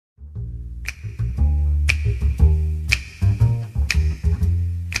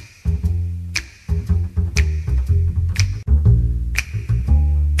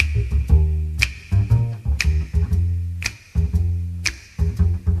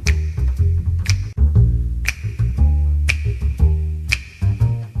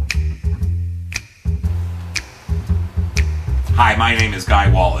Hi, my name is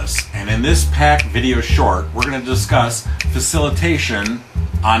Guy Wallace, and in this PACT video short, we're going to discuss facilitation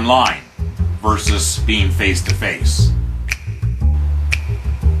online versus being face-to-face.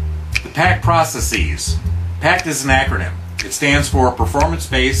 The PACT processes. PACT is an acronym. It stands for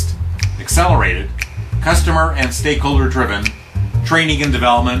Performance-Based, Accelerated, Customer and Stakeholder-Driven Training and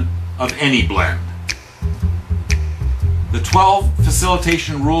Development of any blend. The 12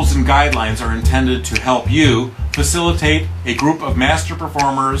 facilitation rules and guidelines are intended to help you facilitate a group of master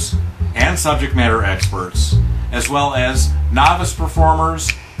performers and subject matter experts, as well as novice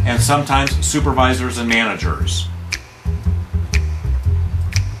performers and sometimes supervisors and managers.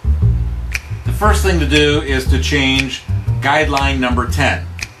 The first thing to do is to change guideline number 10.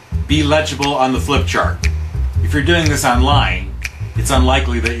 Be legible on the flip chart. If you're doing this online, it's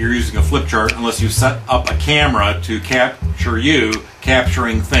unlikely that you're using a flip chart unless you set up a camera to capture you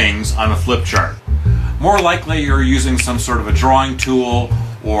capturing things on a flip chart. More likely you're using some sort of a drawing tool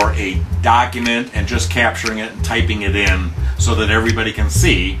or a document and just capturing it and typing it in so that everybody can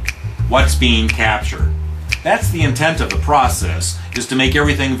see what's being captured. That's the intent of the process, is to make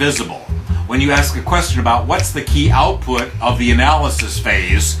everything visible. When you ask a question about what's the key output of the analysis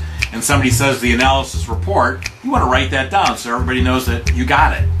phase, and somebody says the analysis report, you want to write that down so everybody knows that you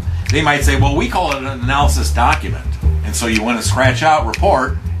got it. They might say, well, we call it an analysis document. And so you want to scratch out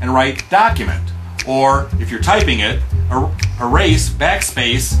report and write document. Or if you're typing it, erase,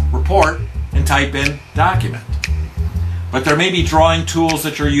 backspace, report, and type in document. But there may be drawing tools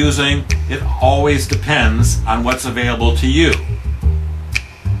that you're using. It always depends on what's available to you.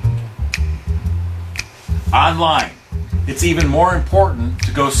 Online. It's even more important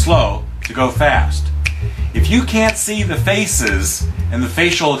to go slow, to go fast. If you can't see the faces and the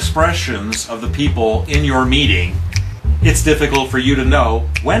facial expressions of the people in your meeting, it's difficult for you to know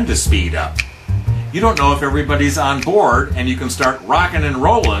when to speed up. You don't know if everybody's on board and you can start rocking and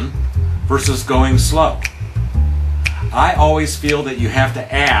rolling versus going slow. I always feel that you have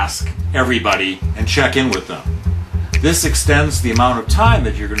to ask everybody and check in with them. This extends the amount of time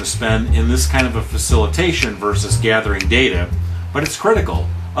that you're going to spend in this kind of a facilitation versus gathering data, but it's critical.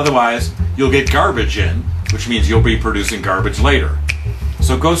 Otherwise, you'll get garbage in, which means you'll be producing garbage later.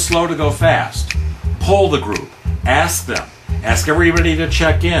 So go slow to go fast. Poll the group. Ask them. Ask everybody to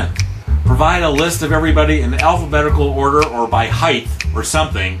check in. Provide a list of everybody in alphabetical order or by height or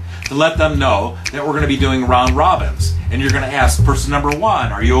something to let them know that we're going to be doing round robins. And you're going to ask person number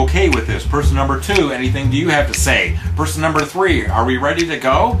 1, are you okay with this? Person number 2, anything do you have to say? Person number 3, are we ready to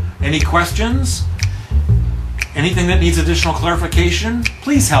go? Any questions? Anything that needs additional clarification?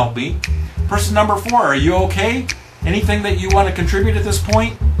 Please help me. Person number 4, are you okay? Anything that you want to contribute at this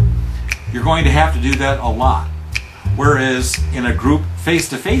point? You're going to have to do that a lot. Whereas in a group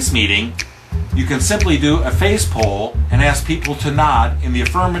face-to-face meeting, you can simply do a face poll and ask people to nod in the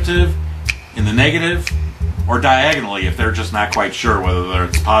affirmative, in the negative, or diagonally if they're just not quite sure whether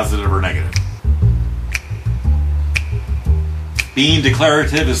it's positive or negative. Being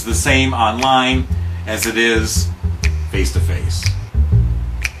declarative is the same online as it is face-to-face.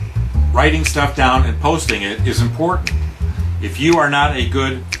 Writing stuff down and posting it is important. If you are not a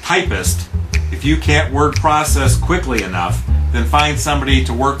good typist, if you can't word process quickly enough, then find somebody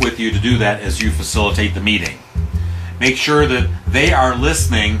to work with you to do that as you facilitate the meeting. Make sure that they are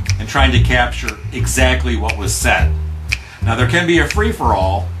listening and trying to capture exactly what was said. Now there can be a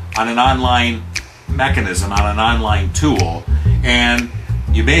free-for-all on an online mechanism, on an online tool, and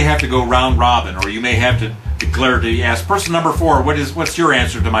you may have to go round robin, or you may have to declare to ask person number 4, what's your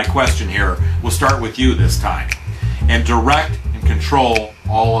answer to my question here? We'll start with you this time. And direct and control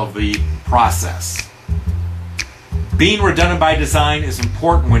all of the process. Being redundant by design is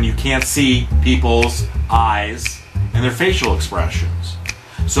important when you can't see people's eyes and their facial expressions.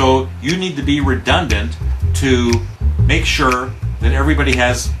 So you need to be redundant to make sure that everybody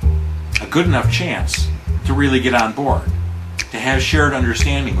has a good enough chance to really get on board, to have shared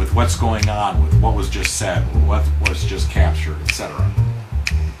understanding with what's going on, with what was just said, or what was just captured, etc.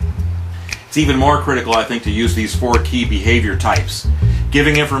 It's even more critical, I think, to use these 4 key behavior types.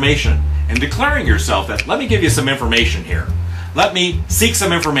 Giving information and declaring yourself that, let me give you some information here. Let me seek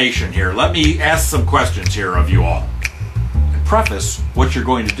some information here. Let me ask some questions here of you all. And preface what you're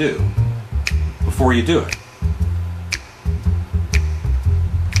going to do before you do it.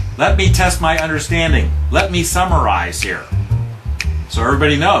 Let me test my understanding. Let me summarize here. So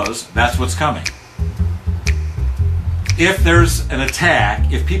everybody knows that's what's coming. If there's an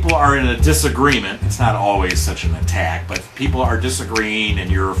attack, if people are in a disagreement, it's not always such an attack, but if people are disagreeing and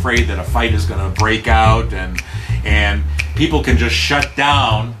you're afraid that a fight is going to break out and people can just shut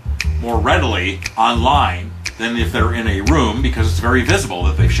down more readily online, than if they're in a room, because it's very visible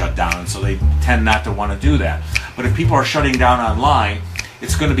that they've shut down, and so they tend not to want to do that. But if people are shutting down online,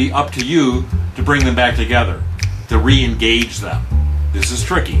 it's going to be up to you to bring them back together, to re-engage them. This is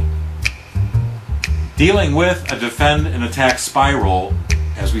tricky. Dealing with a defend and attack spiral,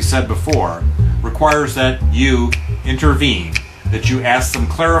 as we said before, requires that you intervene, that you ask them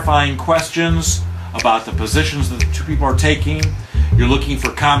clarifying questions about the positions that the two people are taking. You're looking for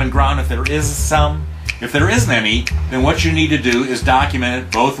common ground if there is some. If there isn't any, then what you need to do is document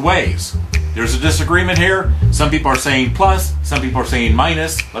it both ways. There's a disagreement here. Some people are saying plus, some people are saying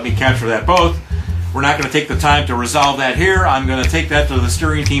minus. Let me capture that both. We're not going to take the time to resolve that here. I'm going to take that to the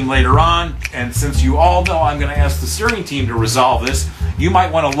steering team later on. And since you all know I'm going to ask the steering team to resolve this, you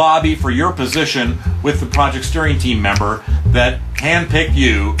might want to lobby for your position with the project steering team member that handpicked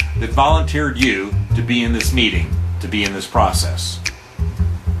you, that volunteered you to be in this meeting, to be in this process.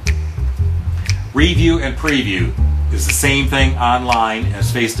 Review and preview is the same thing online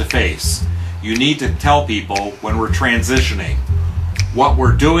as face-to-face. You need to tell people when we're transitioning what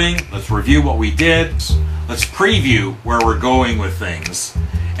we're doing. Let's review what we did. Let's preview where we're going with things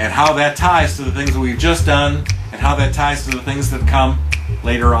and how that ties to the things that we've just done and how that ties to the things that come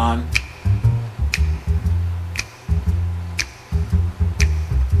later on.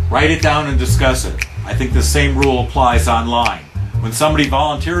 Write it down and discuss it. I think the same rule applies online. When somebody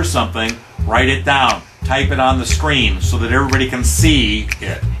volunteers something, write it down. Type it on the screen so that everybody can see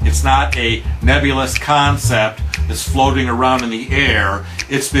it. It's not a nebulous concept that's floating around in the air.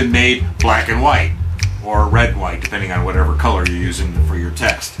 It's been made black and white, or red and white, depending on whatever color you're using for your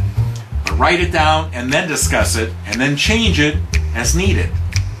text. But write it down and then discuss it, and then change it as needed.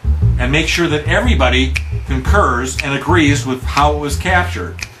 And make sure that everybody concurs and agrees with how it was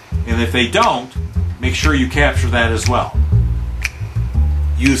captured. And if they don't, make sure you capture that as well.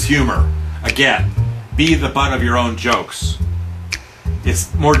 Use humor. Again, be the butt of your own jokes.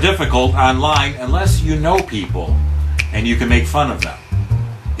 It's more difficult online unless you know people and you can make fun of them.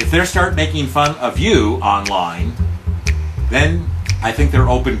 If they start making fun of you online, then I think they're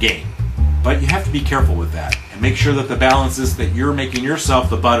open game. But you have to be careful with that and make sure that the balance is that you're making yourself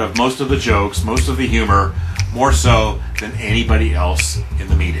the butt of most of the jokes, most of the humor, more so than anybody else in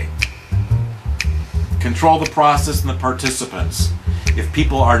the meeting. Control the process and the participants. If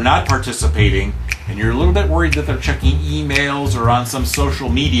people are not participating and you're a little bit worried that they're checking emails or on some social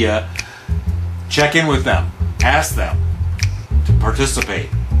media, check in with them. Ask them to participate.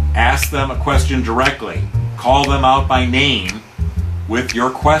 Ask them a question directly. Call them out by name with your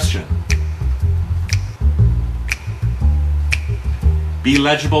question. Be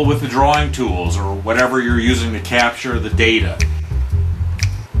legible with the drawing tools or whatever you're using to capture the data.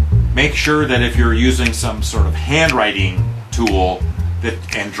 Make sure that if you're using some sort of handwriting tool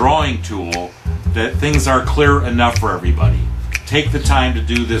and drawing tool, that things are clear enough for everybody. Take the time to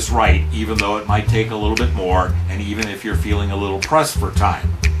do this right, even though it might take a little bit more, and even if you're feeling a little pressed for time.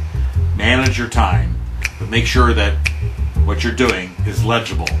 Manage your time, but make sure that what you're doing is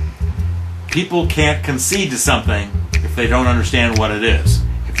legible. People can't concede to something if they don't understand what it is.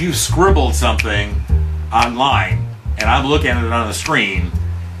 If you scribbled something online, and I'm looking at it on the screen,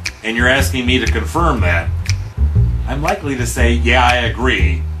 and you're asking me to confirm that, I'm likely to say, yeah, I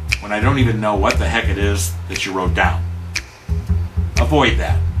agree, when I don't even know what the heck it is that you wrote down. Avoid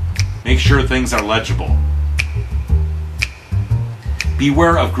that. Make sure things are legible.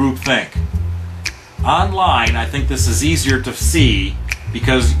 Beware of groupthink. Online, I think this is easier to see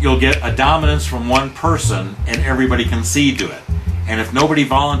because you'll get a dominance from one person and everybody can see to it. And if nobody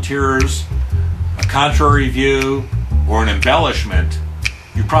volunteers a contrary view or an embellishment,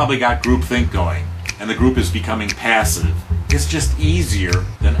 you probably got groupthink going and the group is becoming passive. It's just easier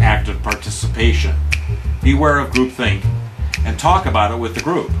than active participation. Beware of groupthink and talk about it with the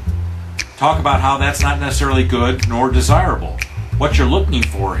group. Talk about how that's not necessarily good nor desirable. What you're looking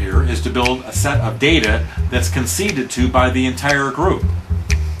for here is to build a set of data that's conceded to by the entire group.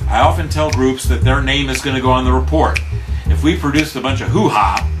 I often tell groups that their name is going to go on the report. If we produced a bunch of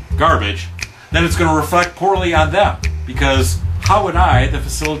hoo-ha, garbage, then it's going to reflect poorly on them, because how would I, the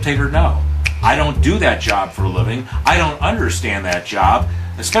facilitator, know? I don't do that job for a living. I don't understand that job,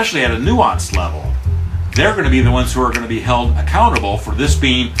 especially at a nuanced level. They're going to be the ones who are going to be held accountable for this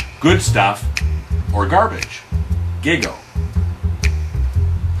being good stuff or garbage. Giggle.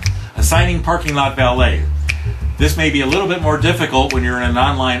 Assigning parking lot valet. This may be a little bit more difficult when you're in an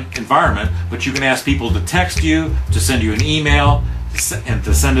online environment, but you can ask people to text you, to send you an email, and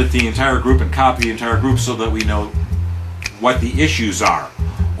to send it to the entire group and copy the entire group so that we know what the issues are.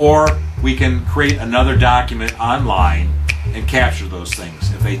 Or we can create another document online and capture those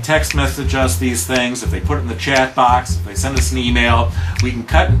things. If they text message us these things, if they put it in the chat box, if they send us an email, we can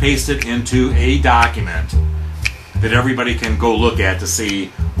cut and paste it into a document that everybody can go look at to see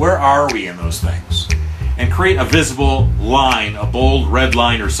where are we in those things. And create a visible line, a bold red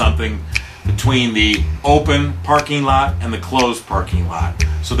line or something, between the open parking lot and the closed parking lot,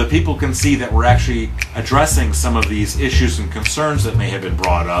 so that people can see that we're actually addressing some of these issues and concerns that may have been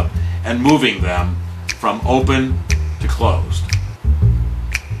brought up and moving them from open to closed.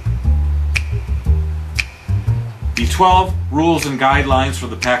 The 12 rules and guidelines for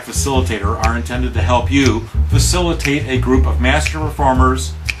the PACT Facilitator are intended to help you facilitate a group of master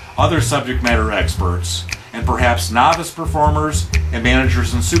performers, other subject matter experts, and perhaps novice performers and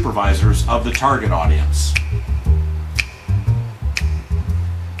managers and supervisors of the target audience.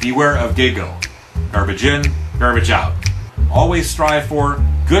 Beware of GIGO, garbage in, garbage out. Always strive for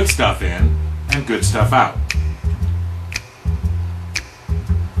good stuff in and good stuff out.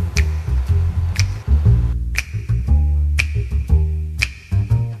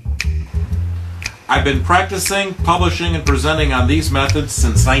 I've been practicing, publishing, and presenting on these methods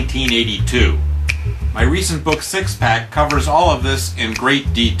since 1982. My recent book, 6-Pack, covers all of this in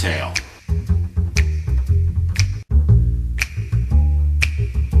great detail.